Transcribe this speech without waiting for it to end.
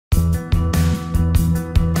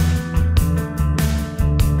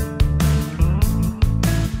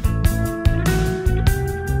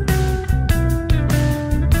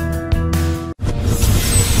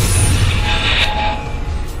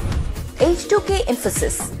H2K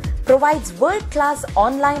Infosys provides world-class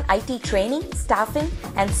online IT training, staffing,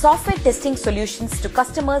 and software testing solutions to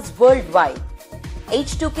customers worldwide.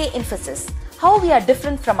 H2K Infosys, how we are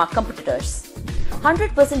different from our competitors.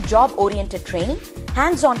 100% job-oriented training,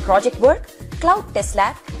 hands-on project work, cloud test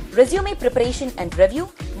lab, resume preparation and review,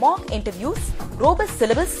 mock interviews, robust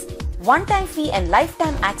syllabus, one-time fee and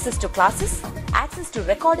lifetime access to classes, access to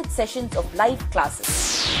recorded sessions of live classes.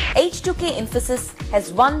 H2K Infosys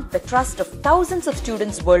has won the trust of thousands of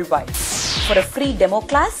students worldwide. For a free demo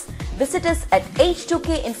class, visit us at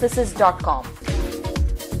h2kinfosys.com.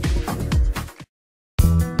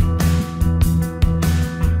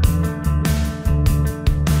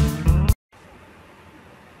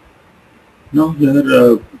 Now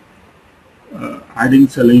here adding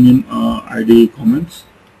Selenium IDE comments.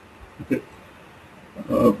 Okay.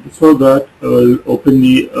 Before that, we'll open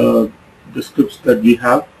the scripts that we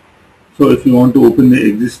have. So if you want to open the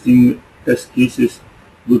existing test cases,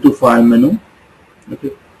 go to File menu.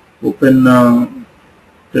 Okay. Open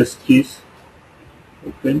test case.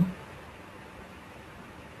 Open.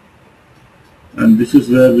 And this is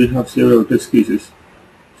where we have saved our test cases.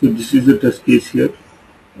 So this is the test case here.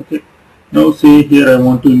 Okay. Now say here I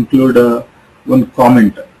want to include one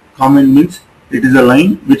comment. Comment means it is a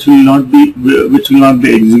line which will not be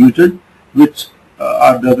executed, which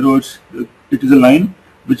are the other words, it is a line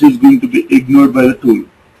which is going to be ignored by the tool.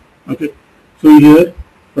 Okay. So here,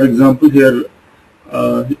 for example, here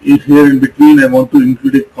here in between I want to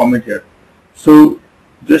include a comment here. So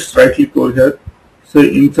just right click over here, say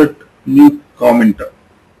insert new comment.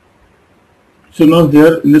 So now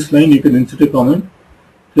here in this line you can insert a comment.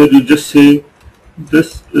 Here you just say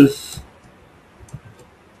this is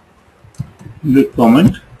the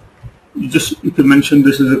comment. You can mention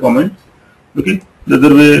this is a comment. Okay. The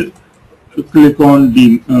other way, click on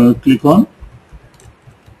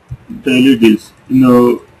daily deals. In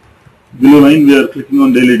the below line we are clicking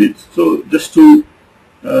on daily deals. So just to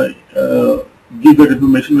give that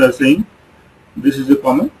information, we are saying this is a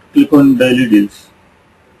comment. Click on daily deals.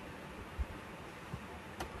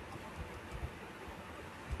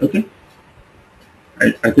 Okay,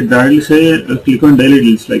 I could directly say click on daily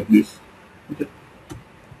deals like this. Okay,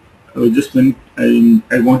 I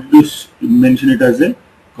wanted to mention it as a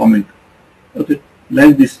comment. Okay,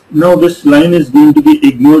 like this. Now this line is going to be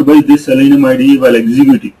ignored by this Selenium IDE while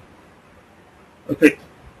executing. Okay,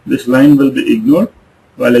 this line will be ignored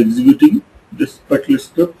while executing this particular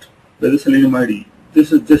script by the Selenium IDE.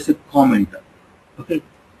 This is just a comment. Okay.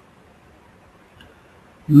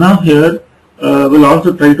 Now here we'll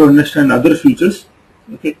also try to understand other features.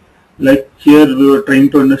 Okay, like here we were trying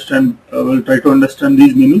to understand. We'll try to understand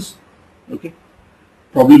these menus. Okay,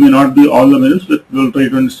 probably may not be all the menus, but we'll try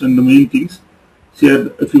to understand the main things. So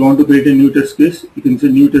here, if you want to create a new test case, you can say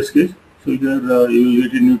new test case. So here you will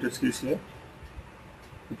get a new test case here.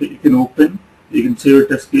 Okay, you can open. You can save a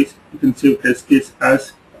test case. You can save test case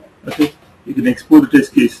as. Okay, you can export the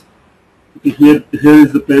test case. Okay, here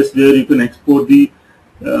is the place where you can export the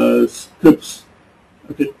scripts.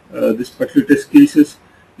 Okay, this particular test cases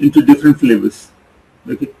into different flavors.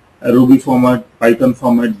 Okay, a Ruby format, Python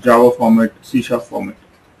format, Java format, C# format.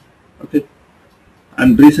 Okay,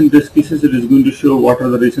 and recent test cases, it is going to show what are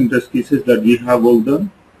the recent test cases that we have worked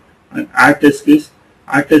on. And add test case.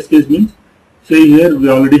 Add test case means, say here we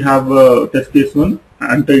already have test case 1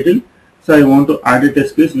 untitled. So I want to add a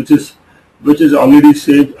test case which is already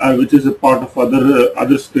saved or which is a part of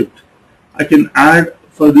other script. I can add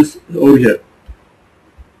for this over here.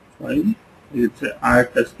 Fine. It's say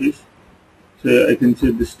add test case. So I can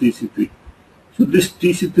say this TC3. So this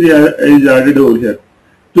TC3 is added over here.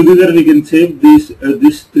 Together we can save this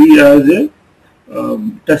 3 as a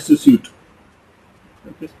test suite.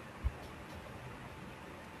 Okay.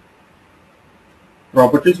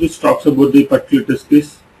 Properties which talks about the particular test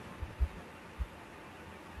case.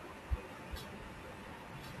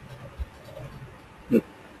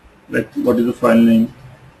 Like what is the file name,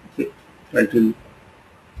 okay, title,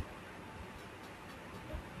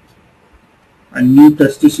 and new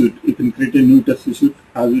test suite. You can create a new test suite.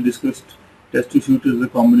 As we discussed, test suite is a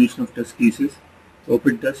combination of test cases.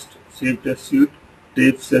 Open test, save test suite,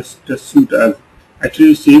 save test suite as.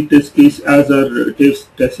 Actually, save test case as our test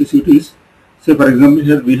suite is. Say for example,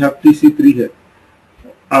 here we have TC3 here.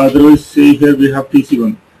 Otherwise, say here we have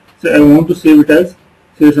TC1. So I want to save it as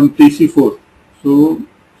say some TC4. So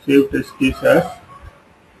save test case as,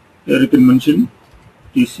 here you can mention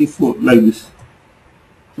TC4 like this.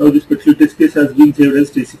 Now this particular test case has been saved as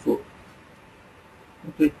TC4.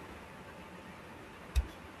 Okay.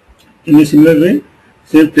 In a similar way,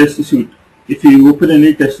 save test suite. if you open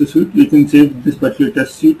any test suite, you can save this particular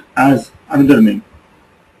test suite as another name.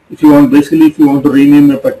 If you want, basically, if you want to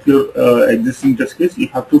rename a particular existing test case, you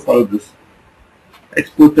have to follow this.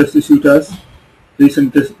 Export test suite as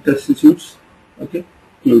recent test suites. Okay,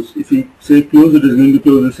 close. If you say close, it is going to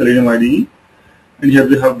close the Selenium IDE. And here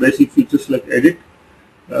we have basic features like edit,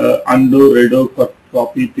 undo, redo, cut,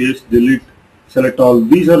 copy, paste, delete, select all.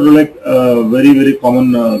 These are like very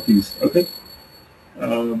common things. Okay,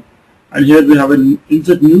 and here we have an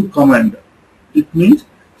insert new command. It means,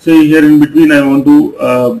 say here in between I want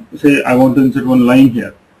to say I want to insert one line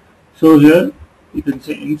here. So here you can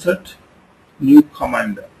say insert new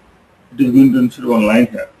command. It is going to insert one line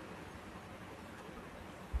here.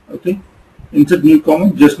 Okay, insert new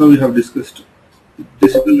command. Just now we have discussed.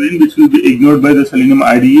 This is the line which will be ignored by the Selenium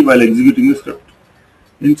IDE while executing the script.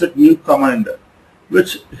 Insert new command,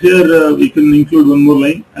 which here we can include one more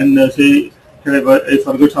line and say I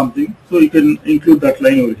forgot something, so you can include that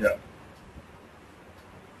line over here.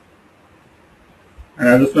 And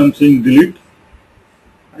as if I am saying delete,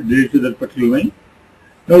 I delete that particular line.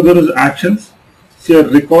 Now there is actions. Say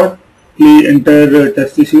record, play entire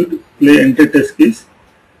test suite, play entire test case.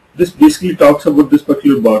 This basically talks about this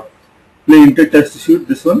particular bar. Play entire test suite,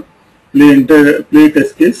 this one. Play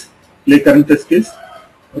test case, play current test case.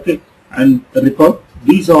 Okay, and record.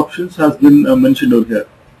 These options has been mentioned over here.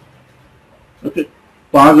 Okay,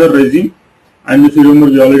 pause or resume. And if you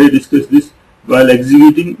remember, we already discussed this. While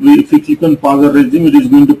executing, if you click on pause or resume, it is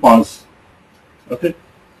going to pause. Okay.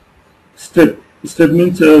 Step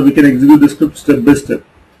means we can execute the script step by step.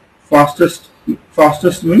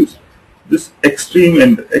 Fastest means this extreme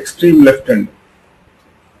end, extreme left end.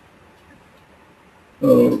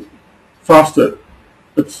 Faster.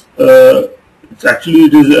 It's actually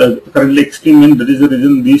it is currently extreme end. That is the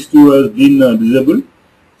reason these two has been disabled.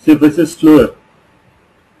 Say if I say slower.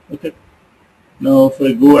 Okay. Now if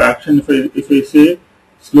I go action, if I say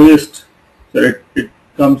slowest, so it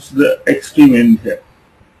comes to the extreme end here.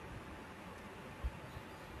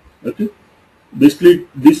 Okay. Basically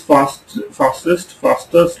this fastest,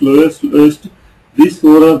 faster, slowest, these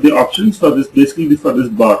four are the options for this, basically for this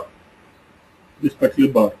bar, this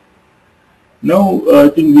particular bar. Now I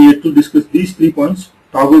think we have to discuss these 3 points.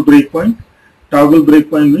 Toggle breakpoint. Toggle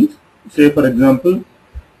breakpoint means, say for example,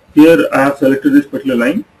 here I have selected this particular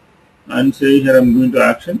line and say here I am going to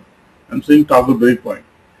action. I am saying toggle breakpoint.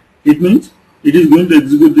 It means it is going to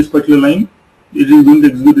execute this particular line. It is going to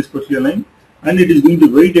execute this particular line, and it is going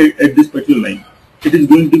to wait at this particular line. It is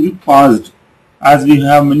going to be paused, as we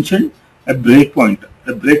have mentioned a breakpoint.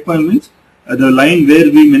 A breakpoint means the line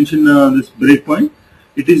where we mention this breakpoint,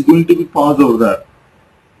 it is going to be paused over there.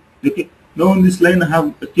 Okay. Now in this line I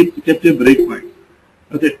have kept a breakpoint.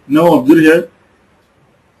 Okay. Now observe here.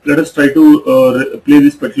 Let us try to play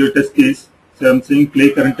this particular test case. So I am saying play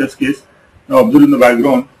current test case. Now observe in the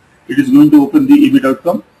background, it is going to open the EBIT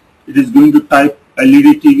outcome. It is going to type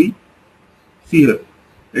LED TV. See here,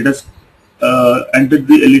 it has entered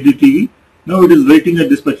the LED TV. Now it is waiting at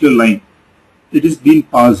this particular line. It is being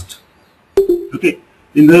paused. Okay.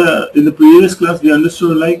 In the previous class, we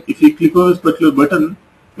understood like if you click on this particular button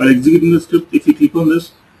while executing the script, if you click on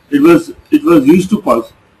this, it was used to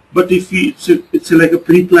pause. But if it's like a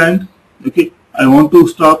pre-planned, okay, I want to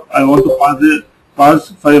stop, I want to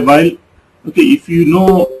pause for a while. Okay, if you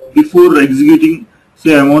know before executing,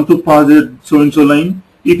 say I want to pause at so and so line,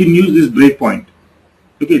 you can use this breakpoint.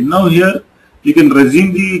 Okay, now here you can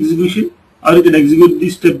resume the execution or you can execute the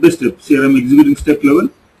step by step. Say I am executing step level.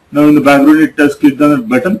 Now in the background it has clicked on a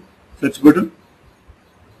button, search button.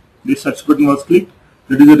 This search button was clicked.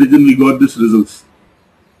 That is the reason we got these results.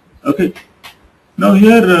 Okay. Now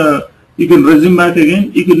here you can resume back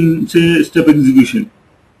again. You can say step execution.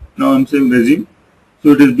 Now I am saying resume. So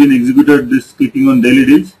it has been executed. This clicking on daily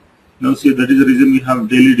deals. Now see, that is the reason we have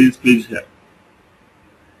daily deals page here.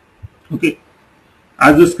 Okay.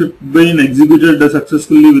 As the script been executed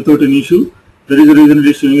successfully without any issue, there is a reason it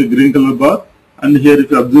is showing a green color bar. And here if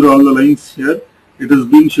you observe all the lines here, it has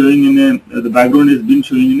been showing in a, the background is been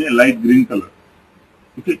showing in a light green color.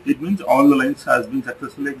 Okay, it means all the lines has been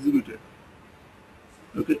successfully executed.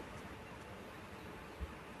 Okay.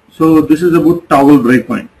 So this is about toggle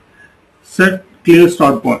breakpoint. Set clear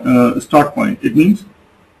start point. It means,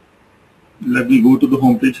 let me go to the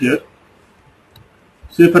home page here.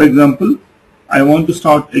 Say for example, I want to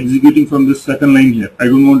start executing from this second line here. I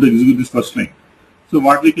don't want to execute this first line. So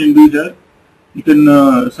what we can do here, you can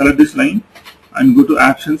select this line and go to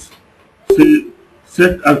actions, say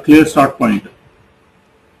set a clear start point.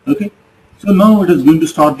 Okay. So now it is going to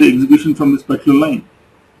start the execution from this particular line.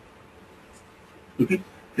 Okay.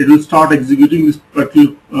 it will start executing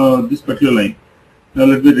this particular line. Now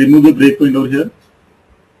let me remove the breakpoint over here.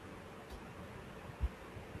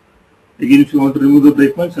 Again, if you want to remove the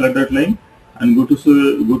breakpoint, select that line and go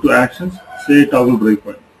to actions, say toggle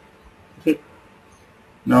breakpoint. Okay.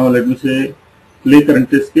 Now let me say play current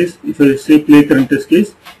test case. If I say play current test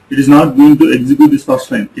case, it is not going to execute this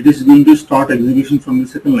first line. It is going to start execution from the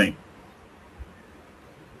second line.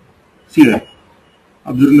 See that?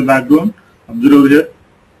 Observe in the background. Observe over here.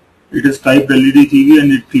 It is typed LED TV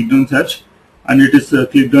and it clicked on search, and it is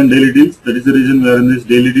clicked on daily deals. That is the reason we are in this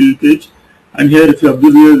daily deal page. And here, if you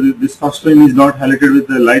observe here, this first line is not highlighted with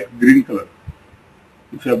the light green color.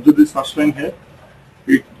 If you observe this first line here,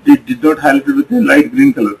 it did not highlight it with a light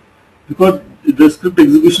green color because the script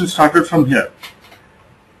execution started from here.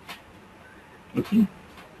 Okay.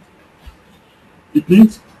 It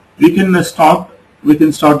means we can start the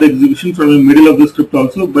execution from the middle of the script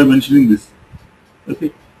also by mentioning this.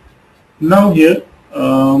 Okay. Now here,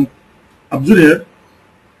 observe here,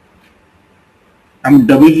 I'm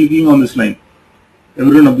double clicking on this line.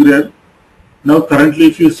 Everyone observe here. Now currently,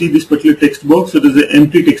 if you see this particular text box, it is an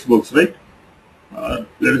empty text box, right?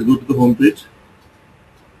 Let us go to the home page.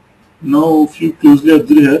 Now if you closely observe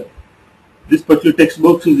here, this particular text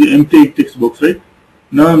box is the empty text box, right?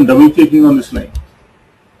 Now I'm double clicking on this line.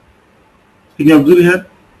 Can you observe here?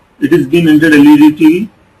 It is being entered LED TV,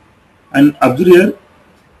 and observe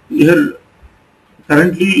here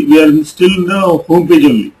currently we are still in the home page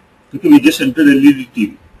only. Okay, we just entered LED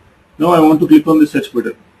TV. Now I want to click on the search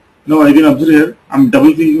button. Now again observe here, I'm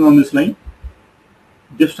double clicking on this line.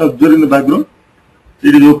 Just observe in the background.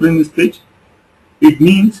 It is opening this page. It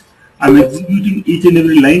means I'm executing each and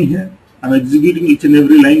every line here. I'm executing each and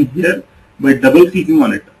every line here by double clicking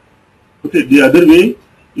on it. Okay, the other way,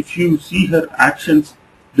 if you see her actions,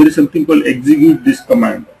 there is something called execute this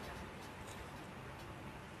command.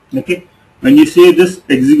 Okay, when you say this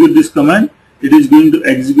execute this command, it is going to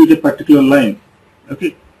execute a particular line.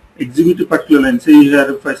 Okay, execute a particular line. Say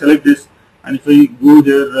here, if I select this and if I go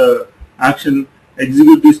here, action,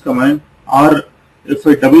 execute this command, or if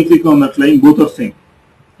I double click on that line, both are same.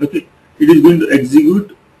 Okay, it is going to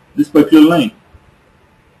execute this particular line.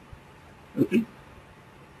 Okay.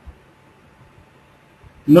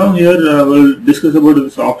 Now here we'll discuss about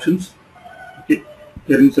these options. Okay,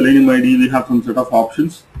 here in Selenium IDE we have some set of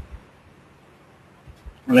options.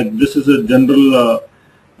 Like this is a general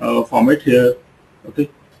format here. Okay,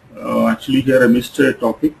 actually here I missed a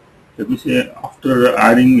topic. Let me say after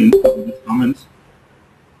adding in these comments,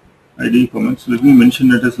 IDE comments, let me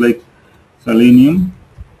mention it as like Selenium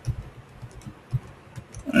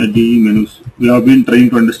IDE menus. We have been trying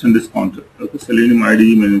to understand this concept. Okay, Selenium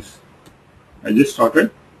IDE menus. I just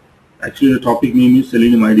started. Actually, the topic name is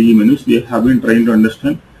Selenium IDE menus. We have been trying to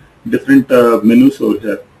understand different menus over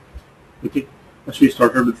here. Okay, first we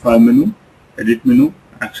started with file menu, edit menu,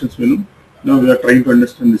 actions menu. Now we are trying to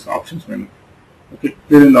understand this options menu. Okay,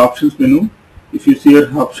 here in the options menu, if you see here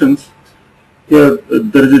options, here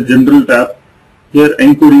there is a general tab. Here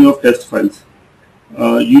encoding of test files.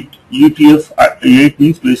 UTF-8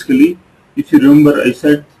 means basically, if you remember, I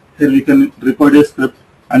said here we can record a script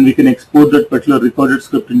and we can export that particular recorded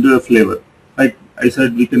script into a flavor. Like I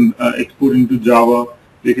said, we can export into Java,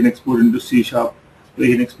 we can export into C#,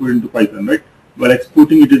 we can export into Python, right? While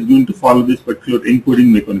exporting, it is going to follow this particular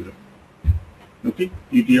encoding mechanism. Okay,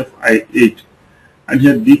 UTF-8, and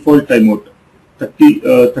here default timeout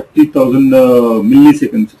 30,000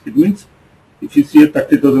 milliseconds. It means if you see a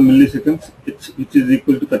 30,000 milliseconds, which is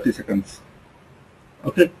equal to 30 seconds.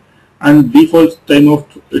 Okay, and default timeout,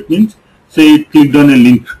 it means say it clicked on a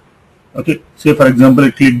link. Okay, say for example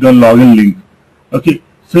it clicked on login link. Okay,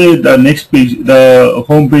 say the next page, the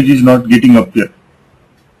home page is not getting up here.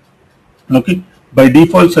 Okay, by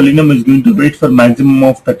default Selenium is going to wait for maximum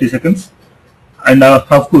of 30 seconds, and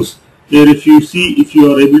of course here if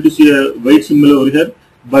you are able to see a wait symbol over here,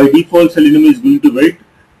 by default Selenium is going to wait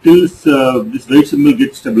till this wait symbol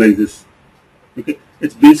gets stabilizes. Okay,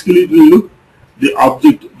 it's basically, it will look the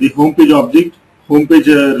object, the home page object, home page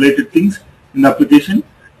related things in the application.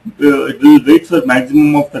 It will wait for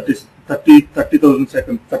maximum of 30,000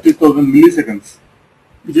 seconds, 30,000 milliseconds,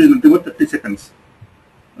 which is nothing but 30 seconds.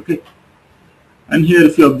 Okay, and here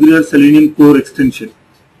if you observe Selenium core extension,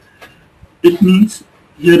 it means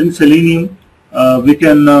here in Selenium we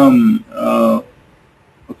can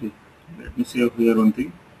okay, let me say here one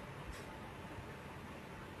thing.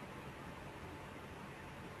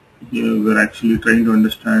 Here we are actually trying to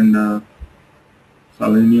understand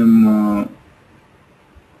Selenium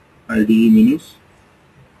IDE menus.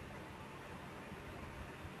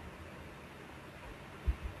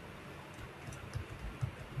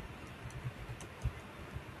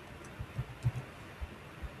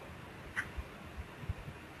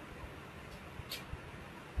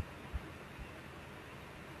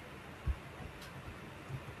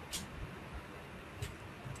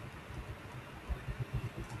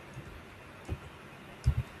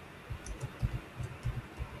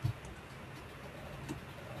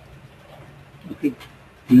 Okay,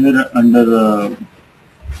 here under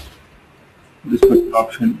this particular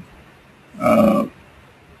option,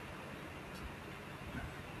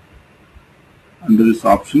 under this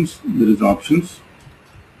options, there is options.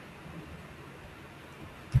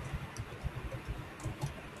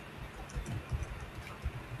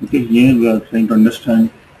 Okay, here we are trying to understand.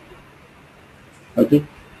 Okay,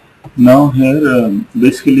 now here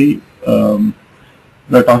basically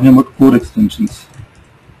we are talking about core extensions.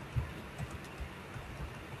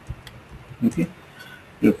 Okay,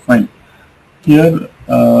 yeah, fine. Here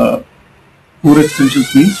core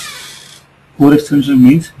extensions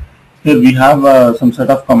means here we have some set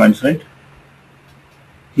of commands, right?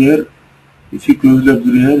 Here, if you closely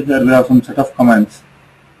observe here we have some set of commands.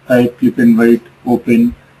 Type, click and write,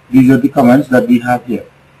 open. These are the commands that we have here.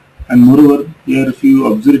 And moreover, here if you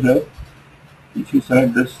observe here, if you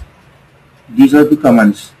select this, these are the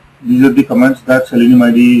commands. These are the commands that Selenium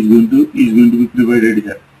IDE is going to be provided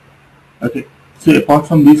here. Okay. So apart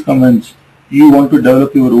from these commands, you want to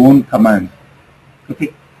develop your own command.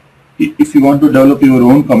 Okay. If you want to develop your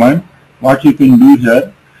own command, what you can do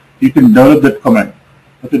here, you can develop that command.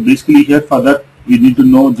 Okay. Basically here for that we need to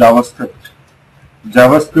know JavaScript.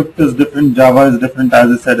 JavaScript is different, Java is different,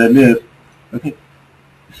 as I said earlier. Okay.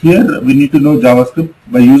 Here we need to know JavaScript.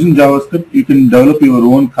 By using JavaScript, you can develop your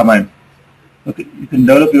own command. Okay, you can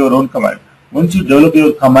develop your own command. Once you develop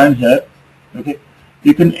your command here, okay,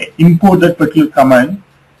 you can import that particular command.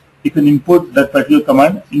 You can import that particular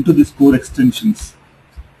command into this core extensions.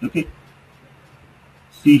 Okay.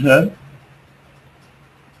 See here.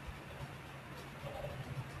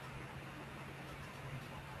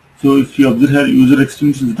 So if you observe here user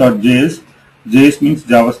extensions.js, JS means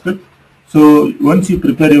JavaScript. So once you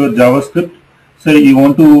prepare your JavaScript, say you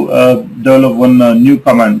want to develop one new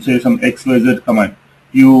command, say some XYZ command,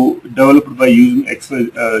 you develop it by using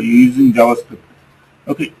using JavaScript.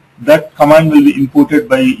 Okay, that command will be imported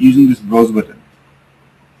by using this browse button.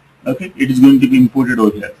 Okay, it is going to be imported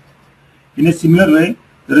over here. In a similar way,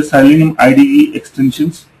 there is Selenium IDE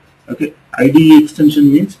extensions. Okay, IDE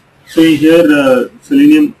extension means, say here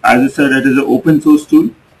Selenium, as I said, it is an open source tool.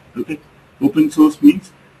 Okay, open source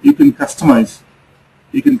means you can customize.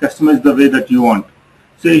 You can customize the way that you want.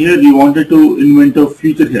 Say here you wanted to invent a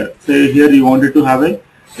feature here. Say here you wanted to have a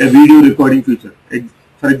video recording feature.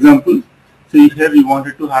 For example, say here you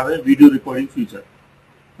wanted to have a video recording feature.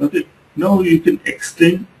 Okay, now you can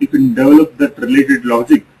extend, you can develop that related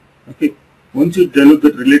logic. Okay, once you develop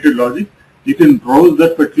that related logic, you can browse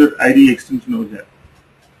that particular IDE extension over here.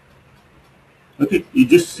 Okay, you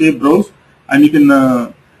just say browse, and you can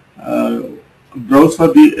browse for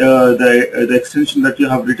the extension that you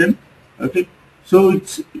have written. Okay, so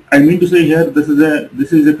it's, I mean to say here, this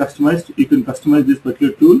is a customized. You can customize this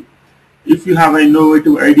particular tool. If you have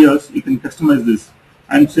innovative ideas, you can customize this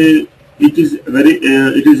and say it is very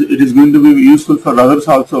it is going to be useful for others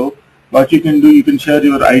also. What you can do, you can share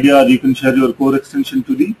your idea, or you can share your core extension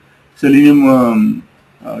to the Selenium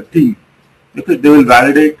team. Okay, they will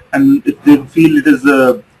validate, and if they feel it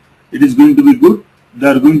is going to be good, they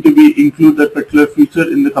are going to be include that particular feature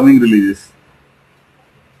in the coming releases.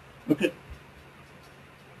 Okay.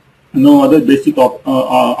 No other basic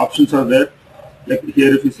options are there. Like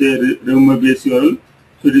here, if you say remember base URL,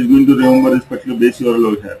 so it is going to remember this particular base URL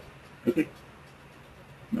over here. Okay.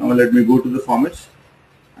 Now let me go to the formats,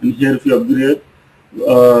 and here if you observe here,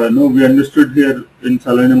 no, we understood here in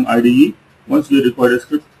Selenium IDE. Once we record a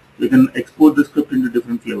script, we can export the script into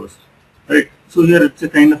different flavors. Right. So here it's a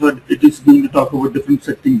kind of it is going to talk about different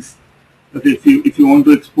settings. Okay. If you want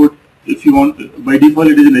to export, if you want, by default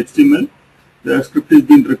it is in HTML. The script is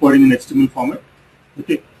being recording in HTML format.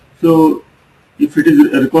 Okay. So if it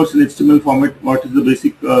is records in HTML format, what is the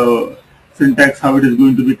basic syntax, how it is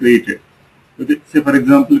going to be created? Okay. Say for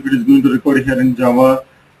example, if it is going to record here in Java,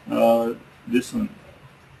 this one,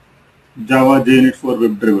 Java JUnit for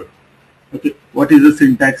Webdriver. Okay. What is the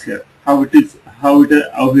syntax here? How it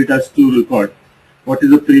has to record? What is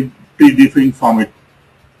the predefined format?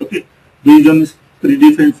 Okay. Based on this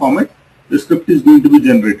predefined format, the script is going to be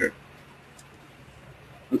generated.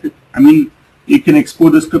 Okay. I mean, you can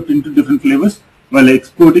export the script into different flavors. While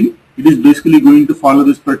exporting, it is basically going to follow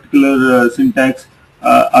this particular syntax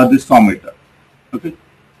or this format. Okay.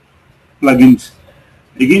 Plugins.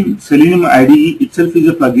 Again, Selenium IDE itself is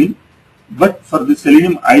a plugin, but for the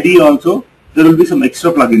Selenium IDE also there will be some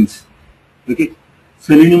extra plugins. Okay.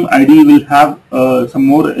 Selenium IDE will have some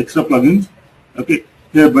more extra plugins. Okay.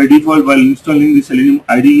 Here by default, while installing the Selenium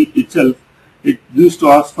IDE itself, it used to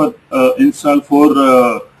ask for install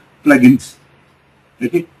 4 plugins.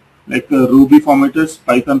 Okay. Like Ruby formatters,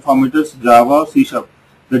 Python formatters, Java, C#.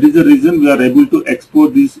 That is the reason we are able to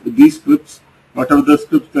export these scripts, whatever the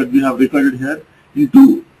scripts that we have recorded here,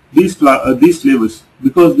 into these flavors,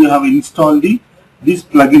 because we have installed these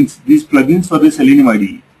plugins for the Selenium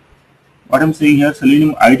IDE. What I'm saying here,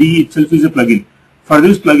 Selenium IDE itself is a plugin. For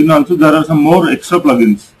this plugin also there are some more extra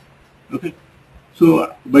plugins. Okay,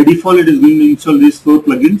 so by default it is going to install these 4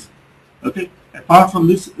 plugins. Okay, apart from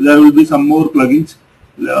this there will be some more plugins.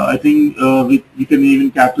 I think we can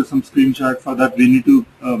even capture some screenshot. For that we need to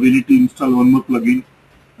install one more plugin.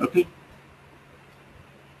 Okay,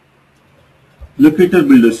 locator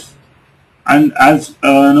builders, and as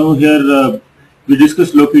now here we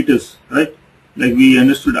discussed locators, right? Like we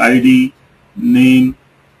understood ID, name,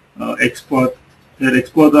 export. Here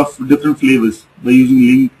export of different flavors by using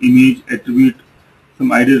link, image, attribute,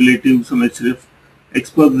 some ID relative, some href.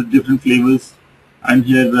 Export the different flavors, and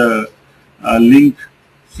here link,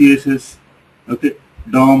 CSS, okay,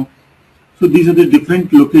 DOM. So these are the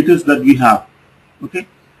different locators that we have. Okay,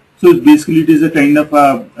 so basically it is a kind of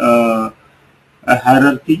a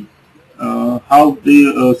hierarchy, how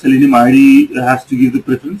the Selenium IDE has to give the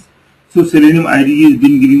preference. So Selenium IDE has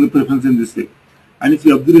been giving the preference in this way. And if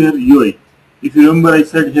you observe here UI, if you remember I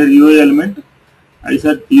said here UI element, I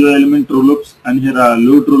said UI element rollups, and here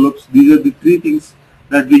load rollups. These are the 3 things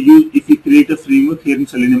that we use if we create a framework here in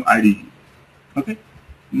Selenium IDE. Okay.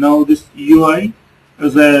 Now this UI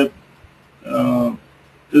is a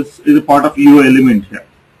part of UI element here.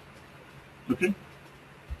 Okay.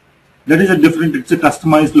 That is a different. It's a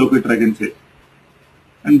customized locator, I can say.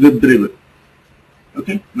 And Webdriver.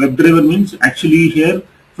 Okay. Webdriver means actually here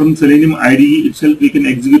from Selenium IDE itself we can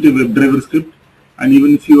execute a Webdriver script. And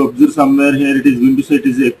even if you observe somewhere here, it is going to say it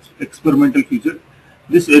is an experimental feature.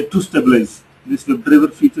 This yet to stabilize. This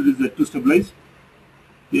Webdriver feature is yet to stabilize.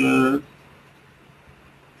 Here,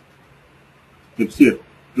 here.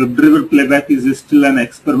 Webdriver playback is still an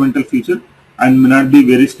experimental feature and may not be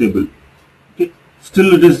very stable. Okay,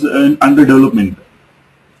 still it is under development.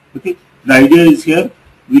 Okay, the idea is here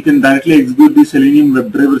we can directly execute the Selenium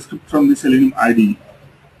Webdriver script from the Selenium IDE.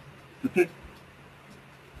 Okay.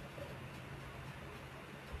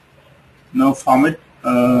 Now format,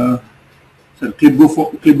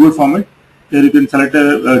 clipboard format. Here you can select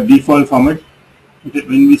a default format. Okay,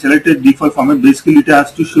 when we select a default format, basically it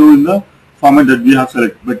has to show in the format that we have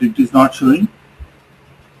selected, but it is not showing.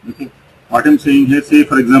 Okay, what I'm saying here, say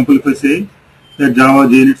for example, if I say that Java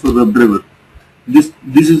JUnit for WebDriver,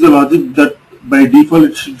 this is the logic that by default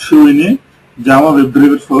it should show in a Java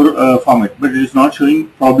WebDriver for format, but it is not showing.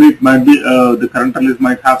 Probably it might be the current release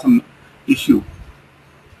might have some issue.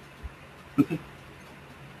 Okay,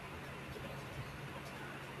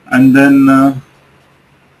 and then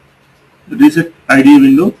reset IDE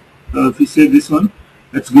window. If we say this one,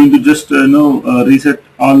 it's going to just reset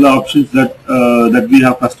all the options that that we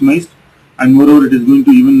have customized, and moreover it is going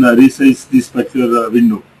to even resize this particular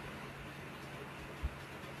window.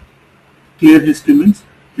 Clear history means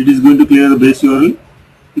it is going to clear the base URL.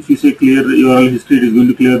 If you say clear URL history, it is going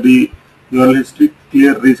to clear the URL history.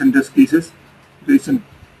 Clear recent test cases, recent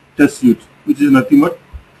test suite, which is nothing but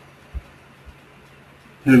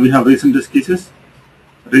here we have recent test cases,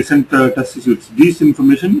 recent test suites. This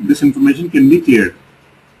information can be cleared.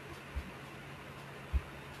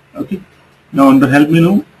 Okay. Now under help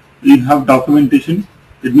menu we have documentation.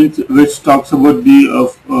 It means which talks about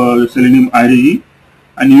the Selenium IDE,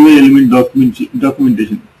 and UI element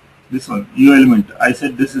documentation. This one UI element. I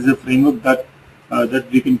said this is a framework that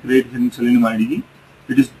that we can create in Selenium IDE.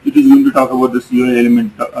 It is going to talk about this UI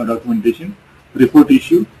element documentation. Report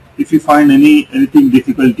issue. If you find anything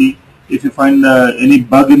difficulty, if you find any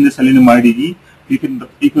bug in the Selenium IDE, you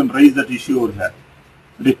can raise that issue over here.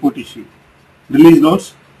 Report issue. Release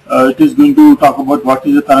notes. It is going to talk about what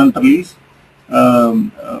is the current release.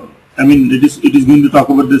 I mean, it is going to talk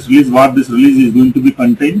about this release, what this release is going to be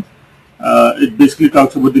contained. It basically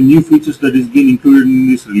talks about the new features that is being included in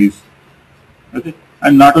this release. Okay,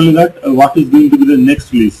 and not only that, what is going to be the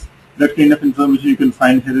next release. That kind of information you can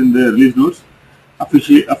find here in the release notes.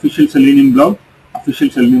 Official Selenium blog, official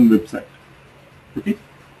Selenium website. Okay.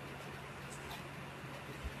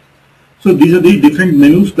 So these are the different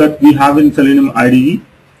menus that we have in Selenium IDE.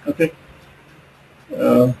 Okay.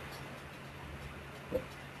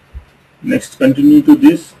 Next, continue to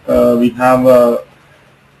this. We have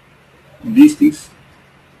these things.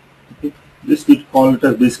 Okay. This we call it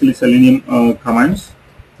as basically Selenium commands.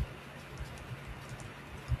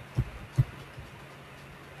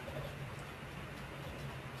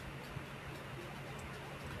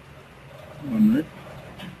 One minute.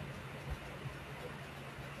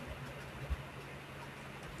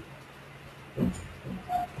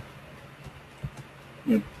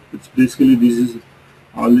 Yep. It's basically this is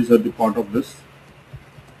all these are the part of this.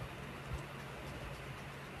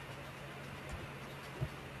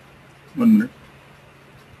 One minute.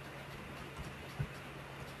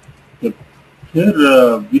 Yep.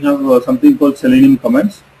 Here we have something called Selenium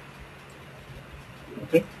commands.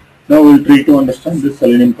 Okay. Now we'll try to understand this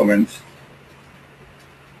Selenium commands.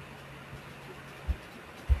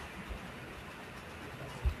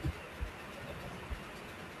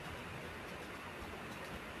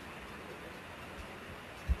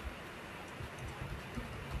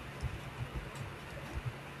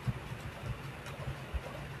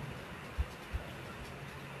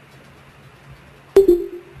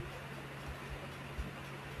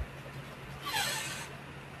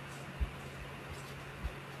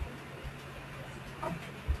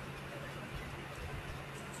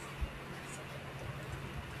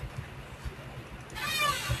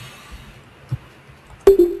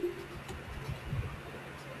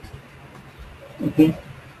 Okay.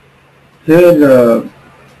 Here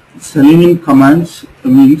Selenium commands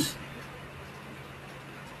means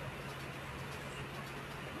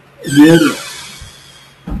where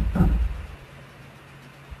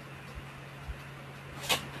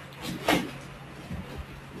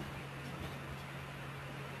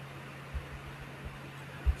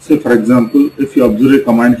say for example, if you observe a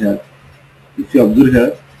command here, you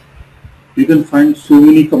can find so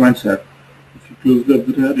many commands here. If you closely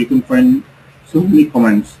observe here, you can find so many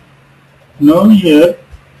commands. Now here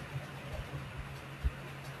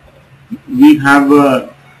we have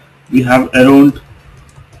around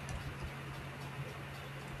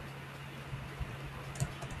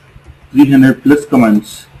 300 plus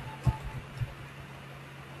commands.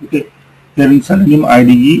 Okay, here in Selenium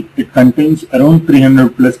IDE it contains around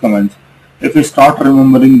 300 plus commands. If we start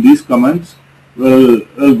remembering these commands, well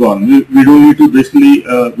gone. We don't need to basically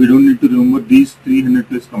we don't need to remember these 300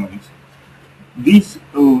 plus commands. These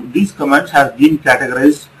commands have been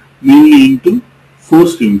categorized mainly into 4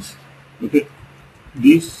 streams. Okay,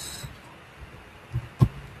 these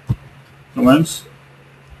commands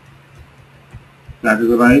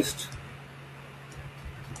categorized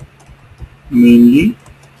mainly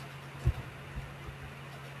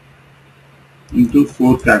into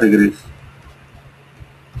 4 categories.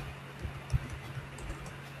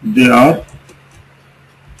 They are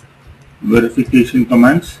verification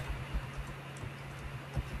commands,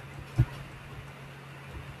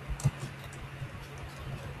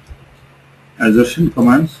 assertion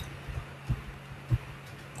commands,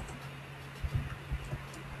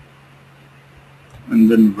 and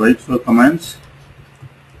then wait for commands,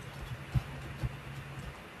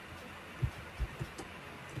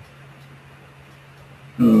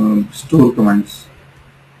 store commands.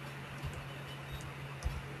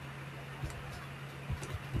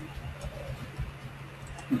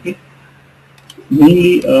 Okay.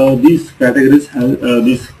 Mainly these categories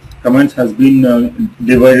these commands has been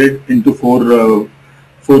divided into four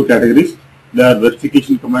categories. They are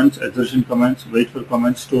verification commands, assertion commands, wait for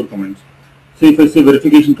commands, store commands. So if I say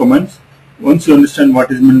verification commands, once you understand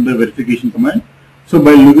what is meant by verification command, so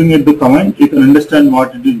by looking at the command you can understand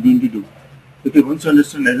what it is going to do. Okay, once you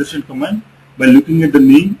understand assertion command, by looking at the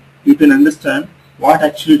name you can understand what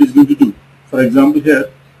actually it is going to do. For example,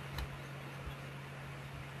 here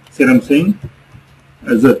I'm saying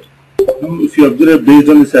assert. Now if you observe based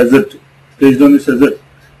on this assert,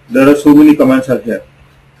 there are so many commands are here.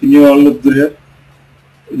 Can you all observe here?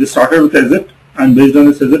 They started with assert, and based on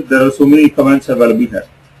this assert there are so many commands available here.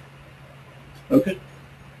 Okay.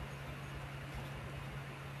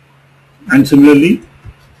 And similarly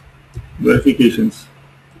verifications,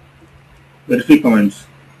 verify commands.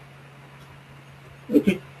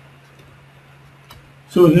 Okay.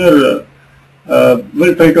 So here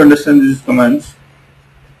we'll try to understand these commands.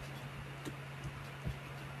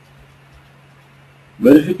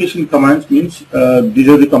 Verification commands means these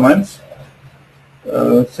are the commands.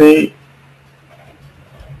 Say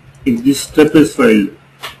if this step is failed,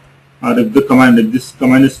 or if this command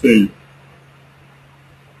is failed.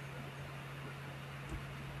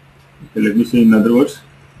 Okay, let me say in other words,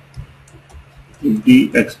 if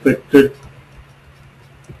the expected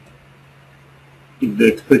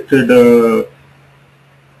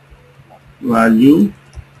value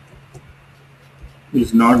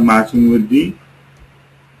is not matching with the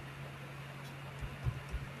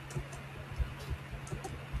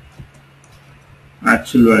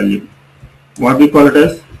actual value, what we call it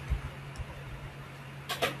as,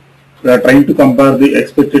 we are trying to compare the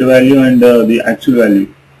expected value and the actual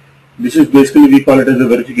value. This is basically we call it as a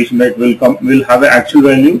verification, right? We'll have an actual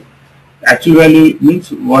value. Actual value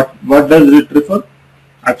means what does it refer?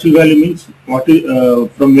 Actual value means what is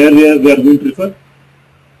from where we are going to refer.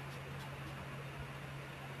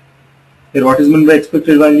 Here, what is meant by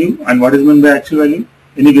expected value and what is meant by actual value?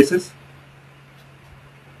 Any guesses?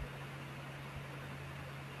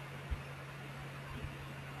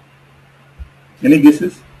 Any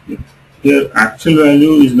guesses? Here, actual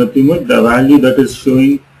value is nothing but the value that is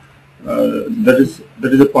showing that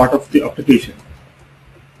is a part of the application.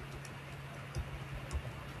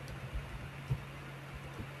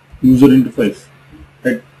 User interface.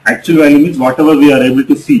 Right? Actual value means whatever we are able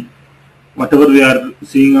to see, whatever we are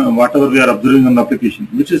seeing, whatever we are observing on the application,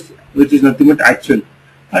 which is nothing but actual,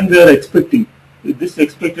 and we are expecting. This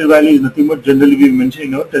expected value is nothing but generally we mention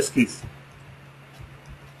in our test case.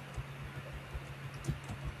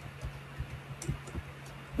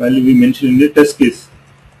 Value we mention in the test case.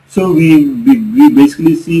 So we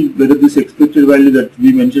basically see whether this expected value that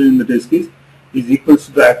we mentioned in the test case is equal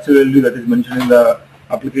to the actual value that is mentioned in the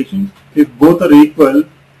application. If both are equal,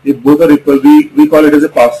 we call it as a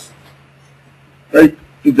pass. Right?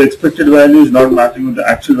 If the expected value is not matching with the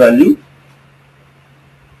actual value,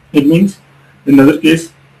 it means in another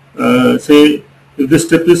case, say if this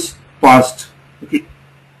step is passed, okay,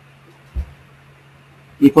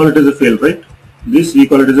 we call it as a fail, right? This we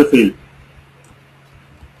call it as a fail.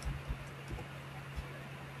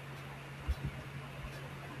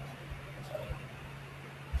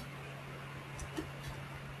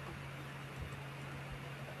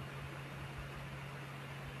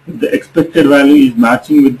 If the expected value is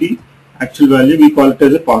matching with the actual value, we call it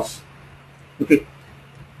as a pass. Okay.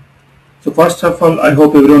 So first of all, I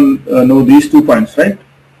hope everyone know these 2 points, right?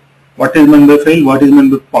 What is meant by fail, what is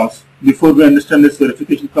meant by pass. Before we understand this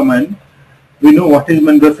verification command, we know what is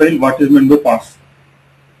meant by fail, what is meant by pass.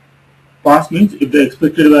 Pass means if the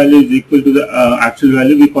expected value is equal to the actual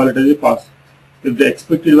value, we call it as a pass. If the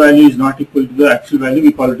expected value is not equal to the actual value,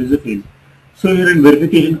 we call it as a fail. So here in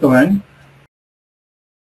verification command,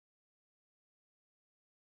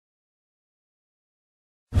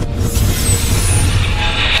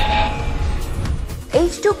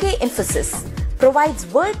 H2K Infosys provides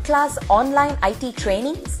world-class online IT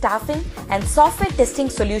training, staffing, and software testing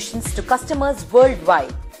solutions to customers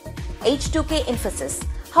worldwide. H2K Infosys,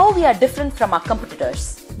 how we are different from our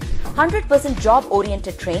competitors. 100%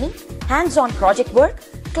 job-oriented training, hands-on project work,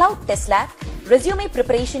 cloud test lab, resume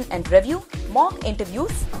preparation and review, mock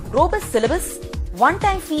interviews, robust syllabus,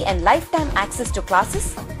 one-time fee and lifetime access to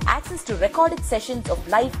classes, access to recorded sessions of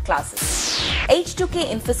live classes.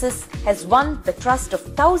 H2K Infosys has won the trust of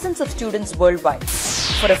thousands of students worldwide.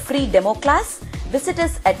 For a free demo class, visit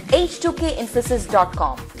us at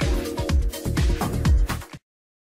h2kinfosys.com.